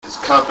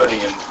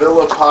company in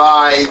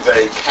Philippi.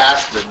 They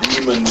cast the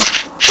demon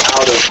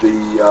out of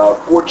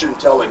the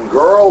fortune-telling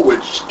girl,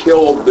 which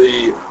killed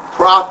the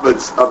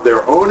prophets of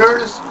their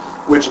owners,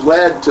 which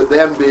led to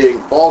them being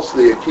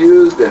falsely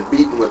accused and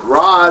beaten with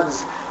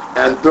rods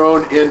and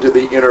thrown into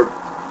the inner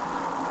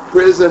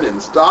prison in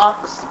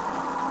stocks.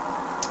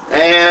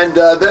 And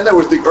then there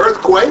was the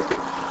earthquake,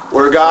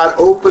 where God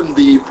opened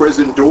the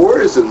prison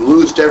doors and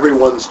loosed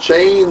everyone's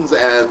chains,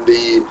 and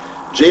the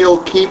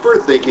jail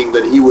keeper, thinking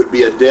that he would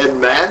be a dead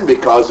man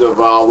because of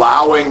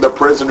allowing the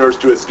prisoners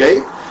to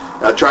escape,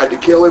 tried to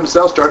kill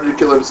himself, started to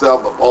kill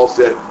himself, but Paul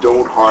said,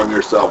 "Don't harm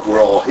yourself,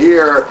 we're all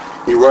here."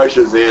 He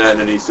rushes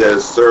in and he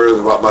says, "Sirs,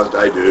 what must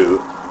I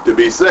do to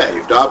be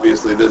saved?"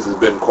 Obviously this has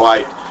been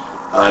quite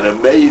an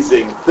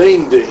amazing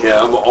thing to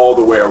him all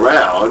the way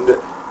around,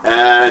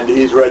 and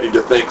he's ready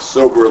to think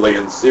soberly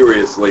and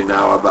seriously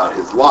now about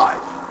his life.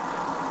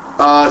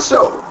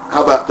 So,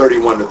 how about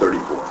 31 to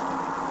 34?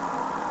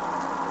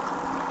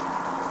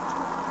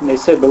 And they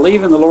said,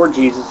 "Believe in the Lord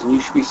Jesus, and you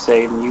shall be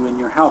saved, and you and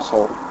your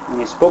household." And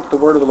they spoke the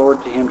word of the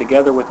Lord to him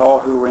together with all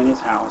who were in his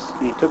house.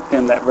 And he took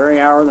them that very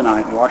hour of the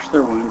night, and washed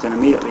their wounds, and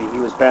immediately he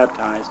was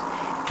baptized,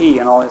 he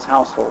and all his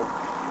household.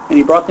 And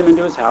he brought them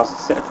into his house, and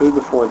set food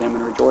before them,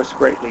 and rejoiced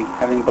greatly,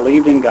 having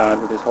believed in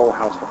God with his whole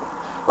household.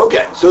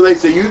 Okay, so they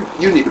say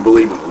you need to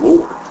believe in the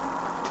Lord,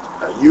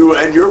 you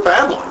and your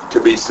family,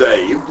 to be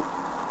saved.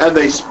 And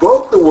they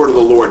spoke the word of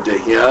the Lord to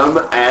him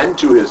and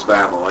to his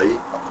family.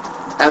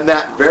 And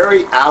that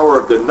very hour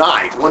of the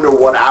night, wonder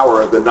what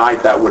hour of the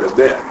night that would have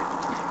been.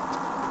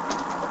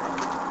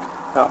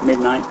 About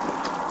midnight.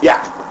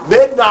 Yeah,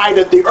 midnight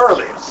at the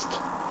earliest.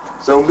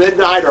 So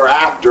midnight or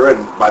after,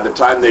 and by the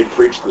time they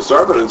preached the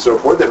sermon and so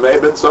forth, it may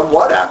have been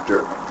somewhat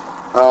after.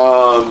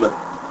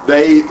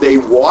 They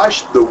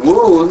washed the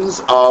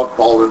wounds of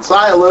Paul and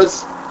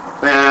Silas,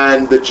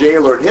 and the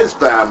jailer and his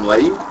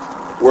family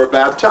were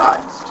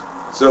baptized.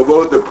 So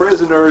both the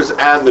prisoners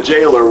and the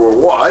jailer were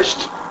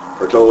washed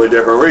for totally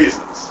different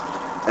reasons.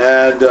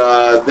 And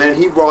then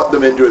he brought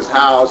them into his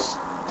house,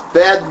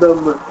 fed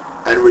them,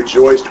 and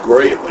rejoiced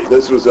greatly.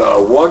 This was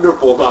a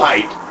wonderful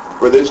night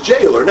for this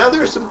jailer. Now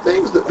there's some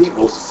things that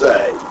people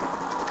say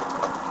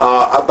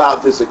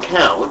about this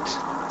account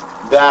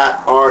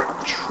that aren't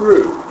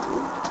true.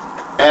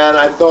 And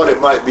I thought it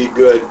might be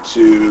good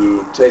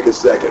to take a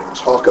second and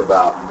talk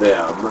about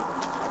them.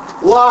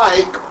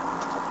 Like,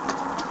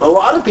 a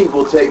lot of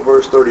people take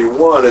verse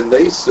 31 and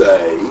they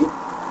say,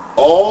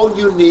 all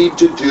you need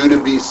to do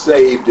to be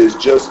saved is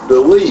just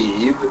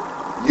believe.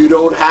 You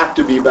don't have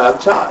to be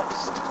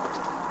baptized.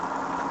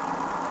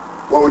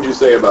 What would you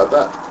say about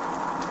that?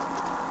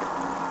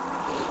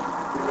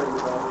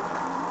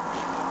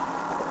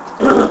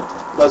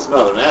 That's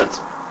not an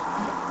answer.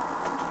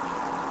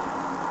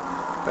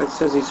 It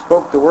says he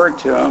spoke the word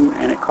to them,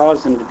 and it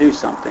caused them to do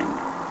something.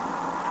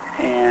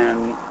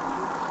 And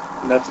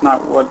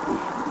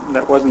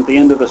that wasn't the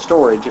end of the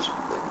story, just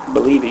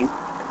believing.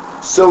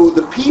 So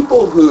the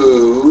people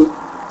who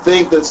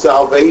think that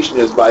salvation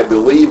is by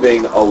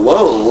believing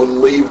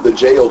alone leave the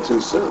jail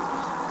too soon.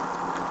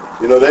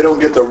 You know, they don't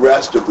get the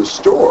rest of the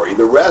story.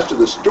 The rest of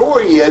the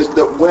story is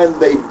that when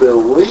they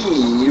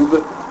believe,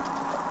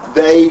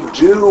 they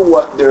do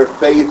what their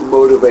faith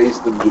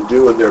motivates them to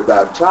do, and they're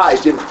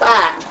baptized. In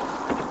fact,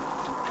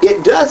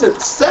 it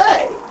doesn't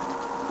say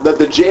that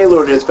the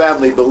jailer and his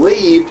family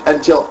believed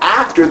until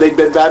after they'd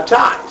been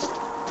baptized.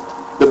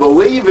 The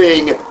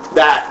believing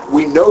that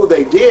we know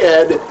they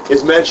did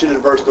is mentioned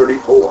in verse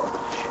 34.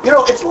 You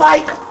know, it's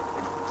like,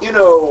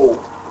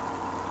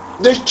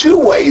 there's two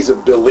ways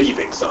of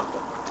believing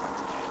something.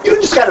 You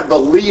just got to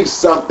believe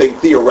something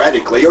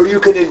theoretically, or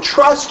you can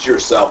entrust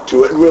yourself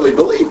to it and really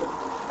believe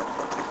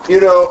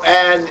it.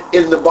 And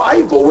in the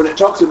Bible, when it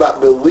talks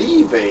about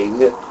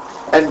believing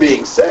and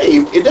being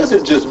saved, it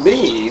doesn't just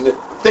mean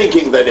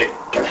thinking that it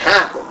can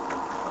happen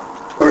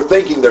or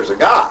thinking there's a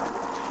God.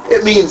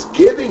 It means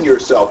giving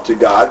yourself to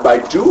God by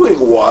doing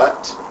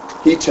what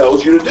he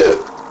tells you to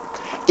do.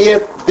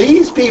 If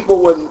these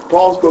people, when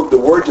Paul spoke the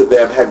word to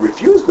them, had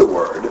refused the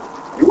word,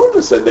 you wouldn't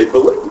have said they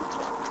believed.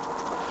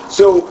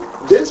 So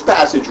this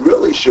passage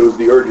really shows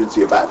the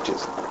urgency of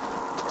baptism.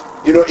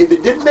 If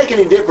it didn't make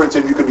any difference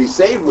and you could be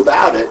saved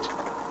without it,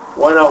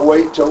 why not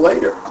wait till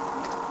later?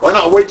 Why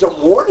not wait till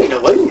morning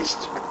at least?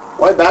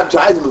 Why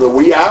baptize them in the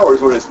wee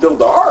hours when it's still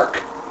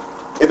dark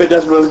if it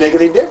doesn't really make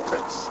any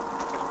difference?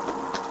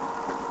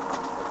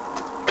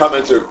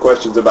 Comments or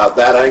questions about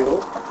that angle?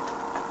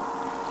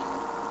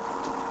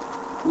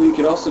 We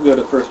could also go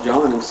to 1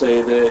 John and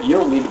say that you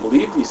don't need to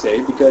believe to be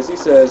saved, because he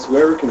says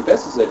whoever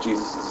confesses that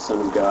Jesus is the Son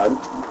of God,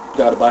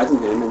 God abides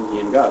in him and he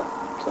in God.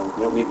 So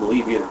you don't need to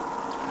believe either.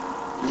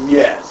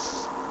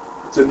 Yes.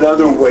 It's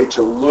another way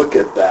to look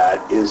at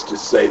that is to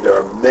say there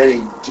are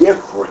many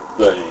different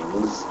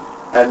things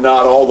and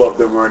not all of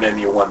them are in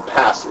any one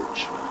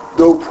passage.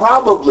 Though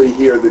probably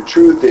here the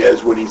truth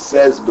is when he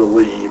says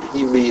believe,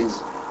 he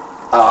means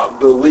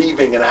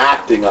believing and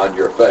acting on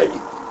your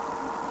faith,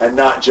 and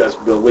not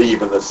just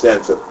believe in the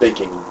sense of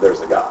thinking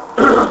there's a God.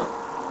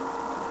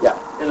 Yeah.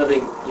 And I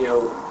think,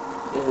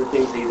 in the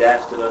things that He's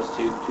asked of us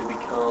to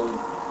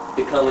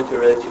come into a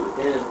relationship with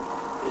Him.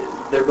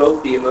 They're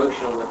both the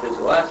emotional and the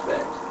physical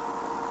aspects.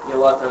 A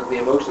lot of times the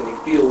emotion we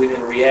feel, we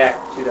then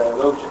react to that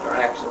emotion. Our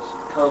actions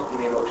come from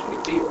the emotion we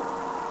feel.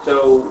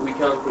 So we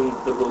come from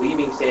the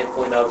believing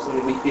standpoint of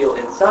something we feel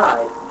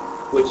inside,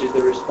 which is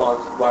the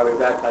response why we're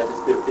baptized.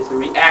 It's the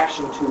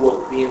reaction to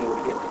what the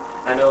inward feeling.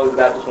 I know the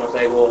Baptists want to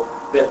say, well,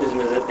 baptism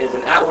is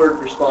an outward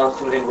response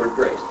to an inward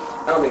grace.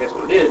 I don't think that's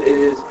what it is. It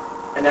is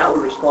an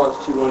outward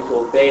response to wanting to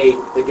obey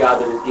the God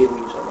that has given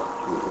you so much.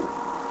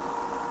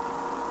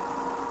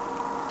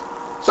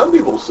 Some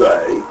people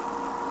say,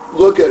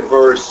 look at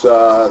verse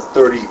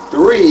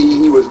 33,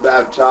 he was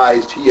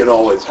baptized, he and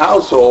all his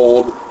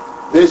household.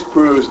 This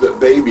proves that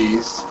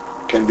babies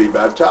can be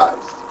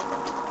baptized.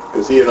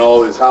 Because he and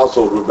all his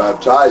household were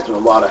baptized, and a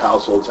lot of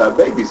households have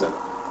babies in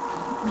them.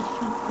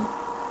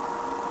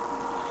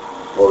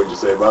 What would you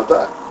say about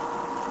that?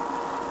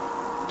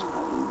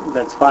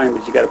 That's fine,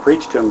 but you got to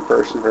preach to him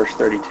first in verse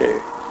 32.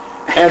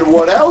 And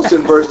what else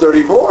in verse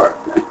 34?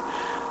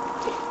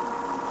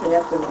 They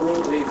have to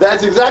believe.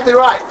 That's exactly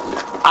right.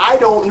 I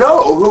don't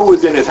know who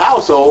was in his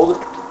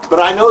household, but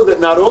I know that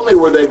not only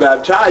were they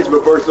baptized,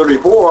 but verse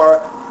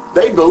 34,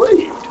 they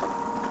believed.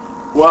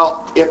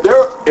 Well, if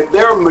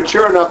they're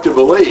mature enough to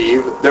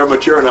believe, they're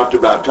mature enough to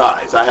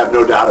baptize. I have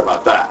no doubt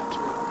about that.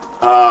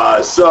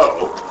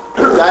 So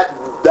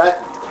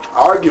that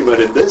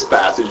argument in this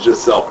passage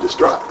just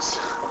self-destructs.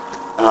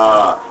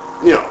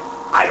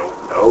 I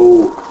don't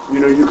know.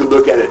 You could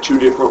look at it two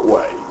different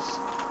ways.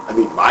 I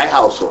mean, my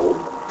household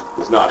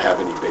does not have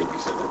any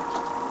babies in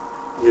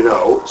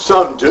it.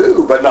 Some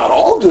do, but not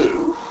all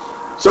do.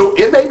 So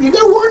it may be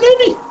there weren't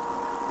any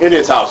in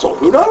his household.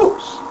 Who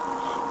knows?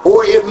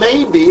 Or it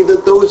may be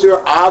that those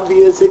are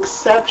obvious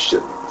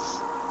exceptions.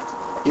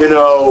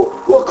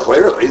 Well,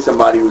 clearly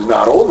somebody who's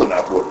not old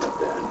enough wouldn't have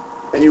been.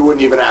 And you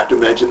wouldn't even have to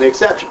mention the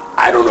exception.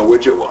 I don't know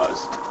which it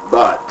was,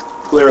 but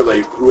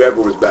clearly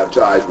whoever was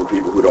baptized were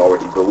people who'd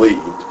already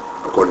believed,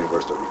 according to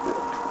verse 34.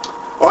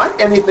 All right,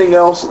 anything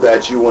else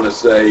that you want to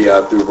say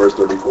through verse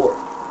 34?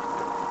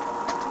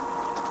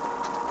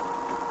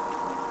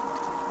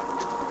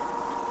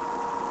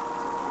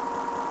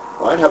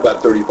 All right, how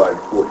about 35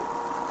 to 40?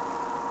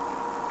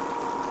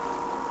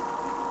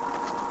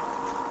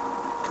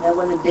 Now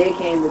when the day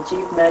came, the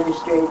chief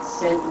magistrates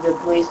sent the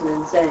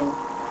policemen, saying,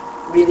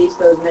 "Release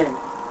those men."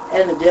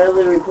 And the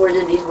jailer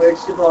reported these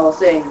words to Paul,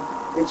 saying,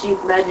 "The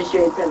chief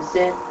magistrates have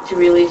sent to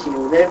release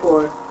you.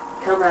 Therefore,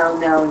 come out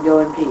now and go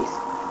in peace."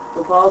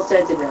 But Paul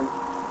said to them,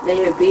 "They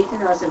have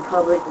beaten us in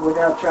public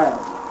without trial.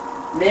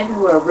 Men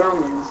who are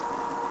Romans,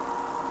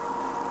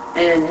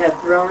 and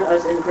have thrown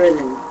us in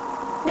prison.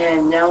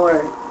 And now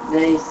are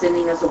they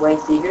sending us away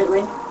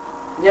secretly?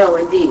 No,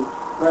 indeed.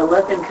 But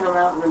let them come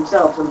out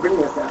themselves and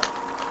bring us out."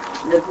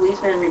 The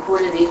policemen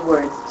reported these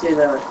words to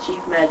the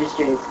chief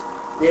magistrates.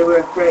 They were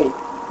afraid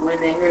when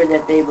they heard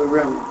that they were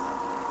Romans.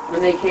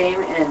 When they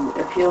came and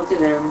appealed to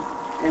them,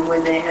 and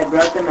when they had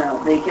brought them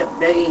out, they kept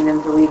begging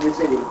them to leave the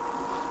city.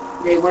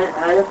 They went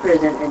out of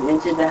prison and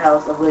entered the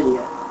house of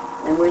Lydia.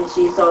 And when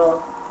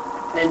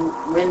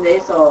they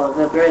saw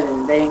the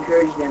brethren, they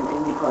encouraged them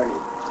and departed.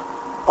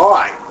 All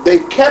right, they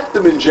kept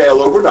them in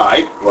jail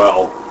overnight.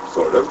 Well,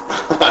 sort of.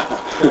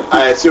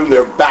 I assume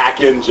they're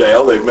back in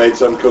jail. They've made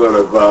some kind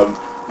of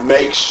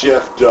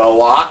makeshift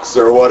locks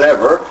or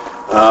whatever.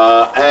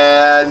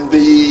 And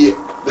the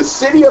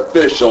city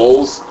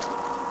officials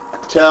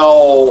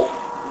tell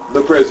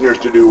the prisoners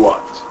to do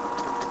what?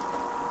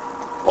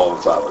 Paul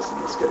and Silas in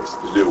this case,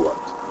 to do what?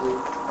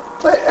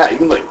 Yeah, you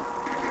can leave.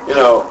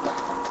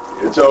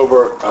 It's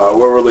over.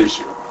 We'll release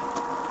you.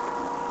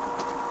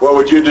 What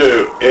would you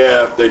do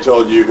if they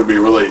told you could be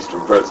released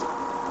from prison?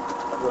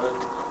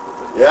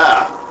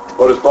 Yeah.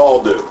 What does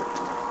Paul do?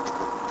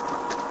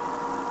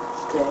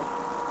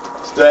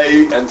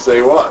 Stay and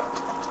say what?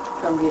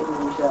 Come get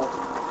me yourself.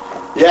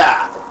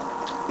 Yeah.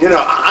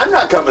 I'm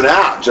not coming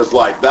out just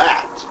like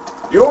that.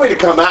 You want me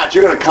to come out,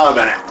 you're going to come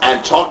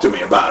and talk to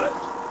me about it.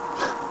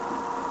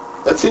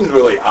 That seems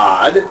really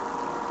odd.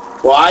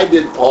 Why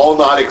did Paul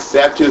not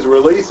accept his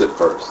release at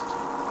first?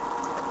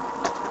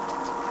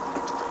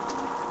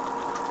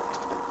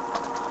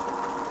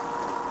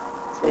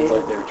 Sounds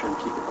like they were trying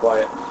to keep it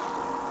quiet.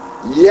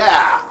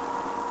 Yeah.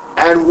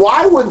 And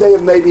why would they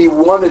have maybe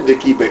wanted to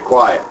keep it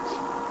quiet?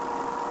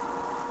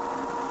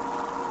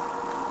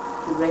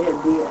 Because they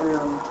had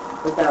beaten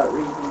without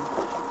reason.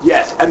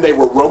 Yes, and they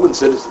were Roman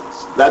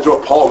citizens. That's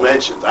what Paul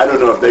mentions. I don't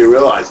know if they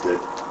realized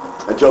it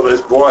until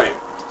this point.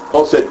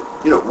 Paul said,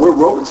 we're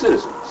Roman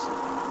citizens,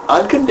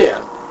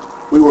 uncondemned.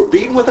 We were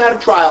beaten without a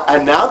trial,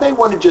 and now they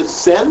want to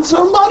just send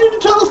somebody to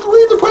tell us to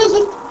leave the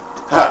prison?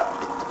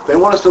 If they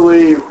want us to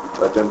leave,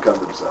 let them come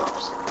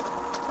themselves.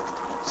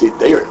 See,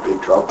 they are in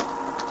big trouble.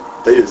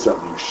 They did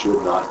something you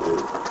should not do.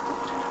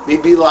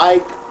 It'd be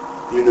like,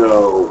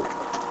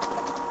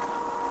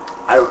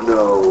 I don't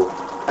know.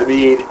 I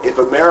mean, if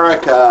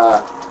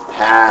America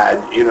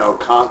had,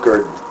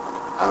 conquered,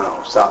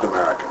 South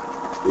America.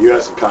 The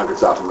U.S. had conquered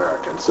South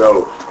America. And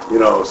so,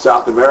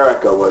 South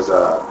America was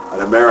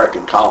an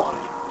American colony.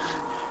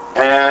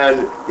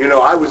 And,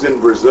 I was in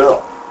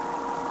Brazil.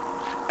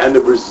 And the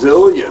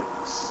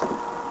Brazilians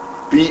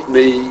beat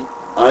me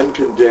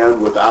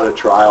uncondemned without a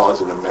trial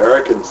as an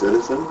American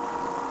citizen.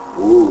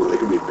 Ooh, they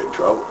could be in big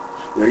trouble.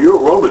 You're a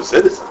Roman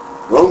citizen.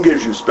 Rome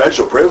gives you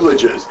special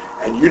privileges,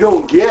 and you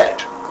don't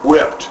get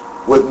whipped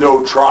with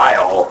no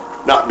trial,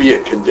 not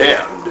being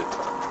condemned.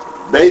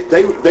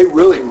 They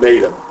really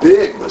made a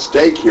big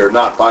mistake here,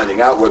 not finding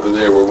out whether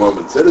they were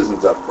Roman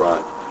citizens up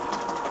front.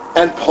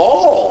 And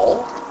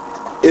Paul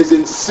is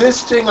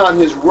insisting on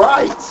his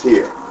rights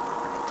here.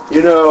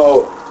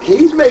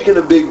 He's making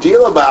a big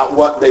deal about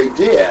what they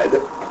did.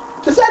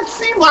 Does that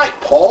seem like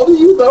Paul to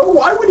you, though?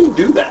 Why would he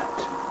do that?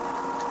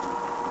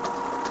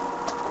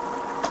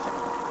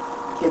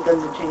 Get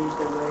them to change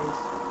their ways.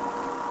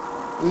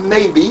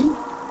 Maybe.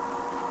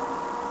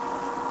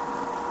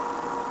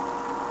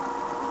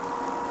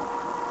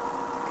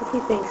 Because he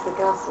thinks the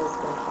gospel's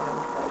been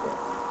harmed by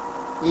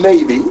this.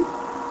 Maybe.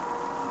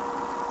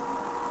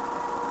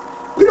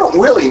 We don't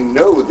really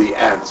know the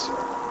answer.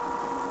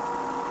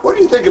 What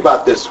do you think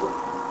about this one?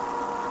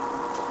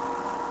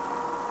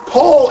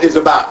 Paul is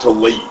about to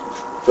leave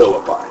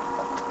Philippi.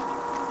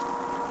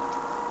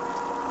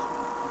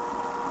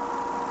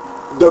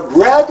 The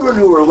brethren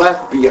who are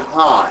left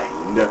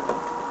behind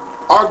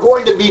are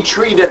going to be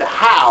treated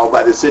how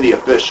by the city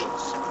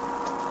officials?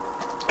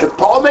 If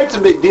Paul makes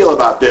a big deal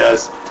about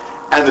this,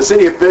 and the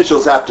city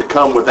officials have to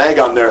come with egg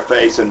on their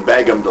face and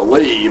beg him to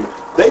leave,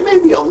 they may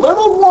be a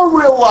little more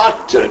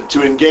reluctant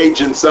to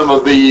engage in some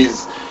of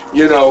these,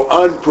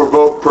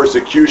 unprovoked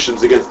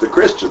persecutions against the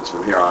Christians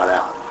from here on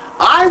out.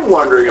 I'm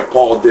wondering if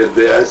Paul did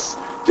this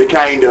to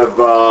kind of,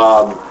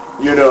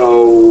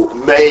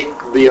 make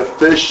the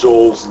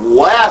officials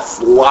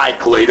less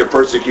likely to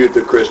persecute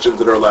the Christians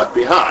that are left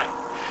behind.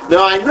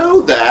 Now, I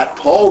know that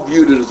Paul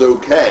viewed it as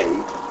okay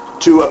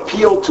to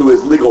appeal to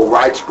his legal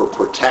rights for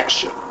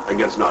protection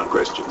against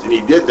non-Christians, and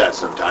he did that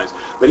sometimes.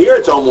 But here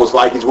it's almost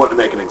like he's wanting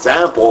to make an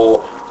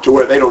example to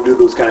where they don't do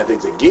those kind of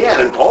things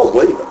again, and Paul's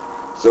leaving.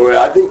 So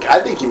I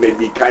think he may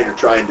be kind of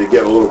trying to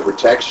give a little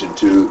protection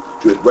to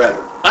his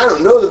brethren. I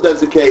don't know that that's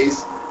the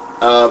case,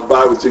 but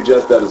I would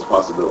suggest that as a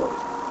possibility.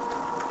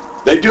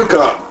 They do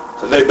come,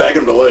 and they beg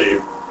him to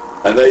leave,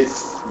 and they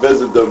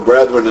visit the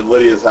brethren in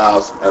Lydia's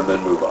house, and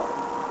then move on.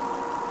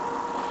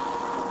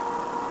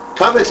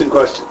 Comments and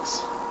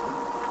questions?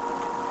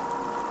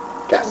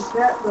 Yes. Is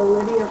that the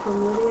Lydia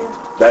from Lydia?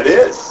 That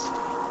is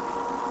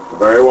the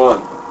very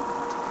one.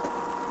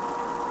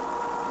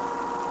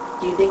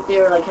 Do you think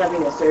they were like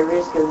having a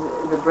service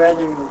because the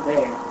brethren was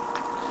there?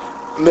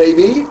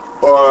 Maybe,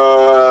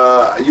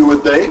 or you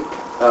would think.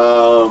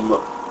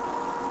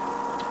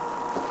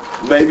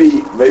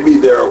 Maybe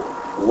there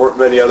weren't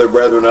many other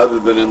brethren other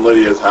than in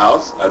Lydia's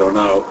house. I don't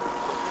know.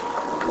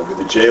 Maybe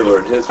the jailer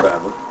and his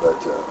family,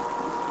 but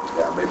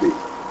yeah, maybe.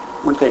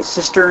 Weren't they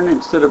cistern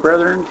instead of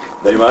brethren?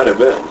 They might have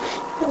been.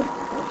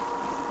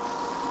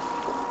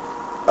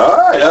 All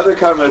right, other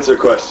comments or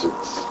questions?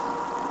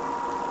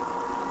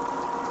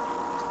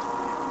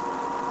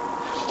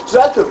 So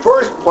that's the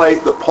first place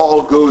that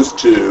Paul goes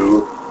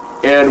to.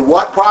 In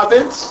what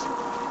province?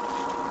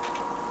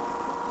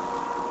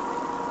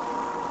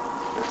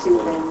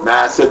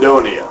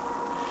 Macedonia.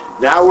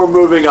 Now we're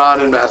moving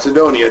on in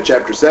Macedonia,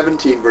 chapter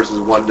 17, verses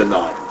 1 to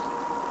 9.